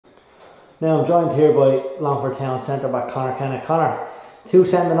Now I'm joined here by Longford Town centre-back Conor Kenna. Conor, 2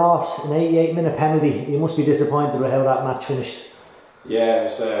 sending-offs, an 88-minute penalty. You must be disappointed with how that match finished. Yeah, it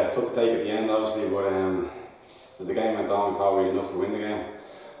was tough to take at the end obviously, but as the game went on we thought we had enough to win the game.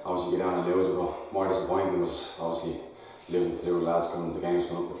 Obviously get down and lose it, but more disappointing was obviously losing to 2 lads coming, the game's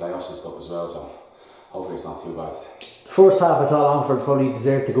coming up, the playoffs and stuff as well, so hopefully it's not too bad. The first half I thought Longford probably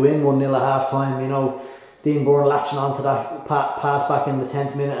deserved to go in 1-0 at half time, you know. Dean Byrne latching onto that pass back in the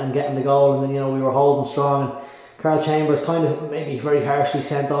 10th minute and getting the goal, and then, you know, we were holding strong, and Carl Chambers kind of maybe very harshly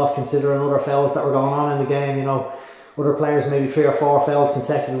sent off considering other fouls that were going on in the game, you know. Other players maybe 3 or 4 fouls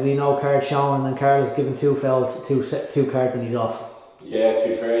consecutively, no card shown, and then Carl is given 2 fouls, two cards, and he's off. Yeah, to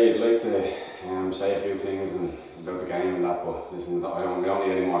be fair, you'd like to say a few things about the game and that, but listen, we don't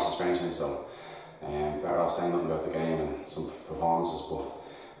need any more suspension, so better off saying nothing about the game and some performances. But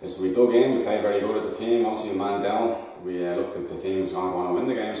listen, we dug in, we played very good as a team, obviously a man down. We looked at the team was going to want to win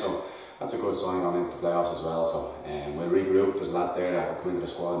the game, so that's a good sign going into the playoffs as well. So we'll regroup, there's lads there that will come into the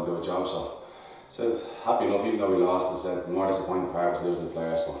squad and do a job, so happy enough even though we lost. As I said, the more disappointing part was losing the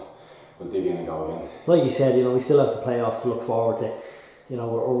players, but we'll dig in and go again. Like you said, you know, we still have the playoffs to look forward to. You know,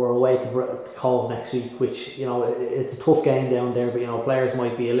 we're away to Cove next week, which, you know, it's a tough game down there, but, you know, players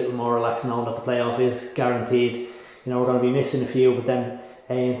might be a little more relaxed knowing that the playoff is guaranteed. You know, we're going to be missing a few, but then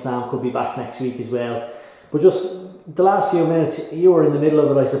and Sam could be back next week as well. But just the last few minutes, you were in the middle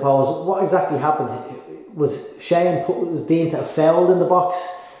of it, I suppose. What exactly happened? Was Shane was deemed to have fouled in the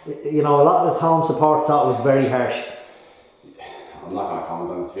box? You know, a lot of the home support thought it was very harsh. I'm not going to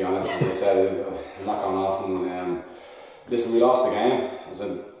comment on it, to be honest. As I said, I'm not going off and listen, we lost the game. I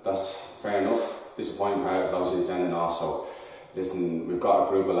said, that's fair enough. Disappointing part was obviously sending off, so listen, we've got a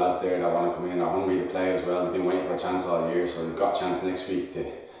group of lads there that want to come in, are hungry to play as well. They've been waiting for a chance all year, so they've got a chance next week to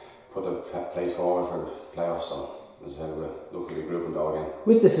put the place forward for the playoffs. So as I said, we'll look to the group and go again.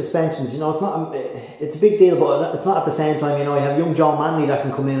 With the suspensions, you know, it's a big deal, but it's not at the same time. You know, you have young John Manley that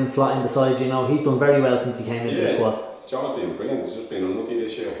can come in and slot in beside you. You know, he's done very well since he came into the squad. John's been brilliant. He's just been unlucky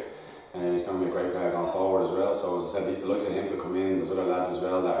this year. And he's going to be a great player going forward as well. So as I said, he's the likes of him to come in. There's other lads as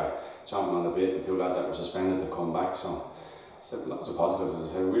well that are chomping on the bit. The 2 lads that were suspended to come back. So I said, lots of positives.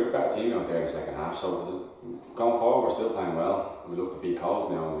 As I said, we were a better team out there in the second half. So going forward, we're still playing well. We look to beat Cove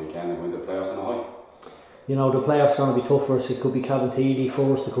now on the weekend and win the playoffs on a high. You know, the playoffs are going to be tough for us. It could be Cabinteely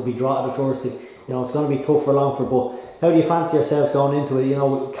first, it could be Drogheda first. You know, it's going to be tough for Longford. But how do you fancy yourselves going into it? You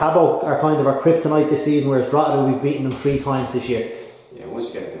know, Cabo are kind of our kryptonite this season, whereas Drogheda, we've beaten them 3 times this year. Yeah,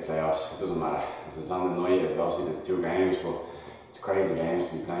 once you get to the playoffs, it doesn't matter. It's on the night, it's obviously the 2 games, but it's crazy games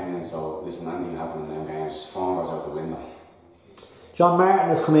to be playing in, so listen, anything can happen in them games. Form goes out the window. John Martin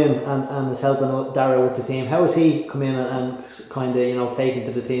has come in and is helping Darragh with the team. How has he come in and kind of, you know, taken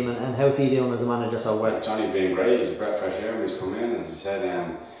to the team, and how's he doing as a manager so well? Johnny's been great. He's a breath of fresh air when he's come in. As I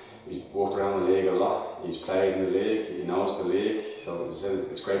said, he's walked around the league a lot. He's played in the league, he knows the league, so as I said,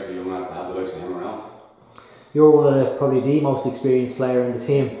 it's great for the young lads to have the likes of him around. You're one of probably the most experienced player in the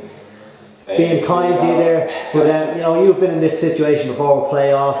team. Being kind to you there, but you know, you've been in this situation before with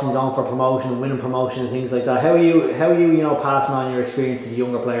playoffs and going for promotion and winning promotion and things like that. How are you you know, passing on your experience to the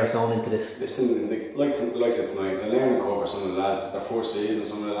younger players going into this? Listen, like I said tonight, it's a learning curve for some of the lads. It's their first season,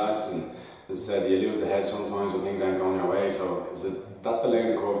 some of the lads, and as I said, you lose the head sometimes when things aren't going your way. So that's the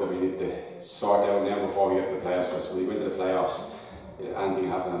learning curve that we need to sort out now before we get to the playoffs. Because when we went to the playoffs, anything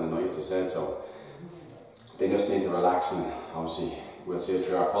happened on the night, as I said. So they just need to relax, and obviously we'll see it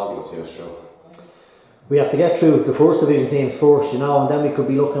through. Our quality will see us through. We have to get through the first division teams first, you know, and then we could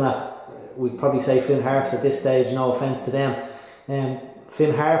be looking at, we'd probably say Finn Harps at this stage, no offence to them.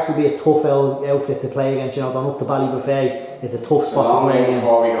 Finn Harps will be a tough outfit to play against, you know, going up to Ballybuffet, it's a tough spot to play in.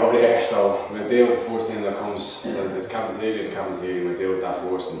 Before we go there, so we'll deal with the first team that comes. So it's Cabinteely, we'll deal with that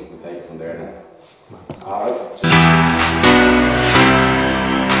first and we'll take it from there then. Alright.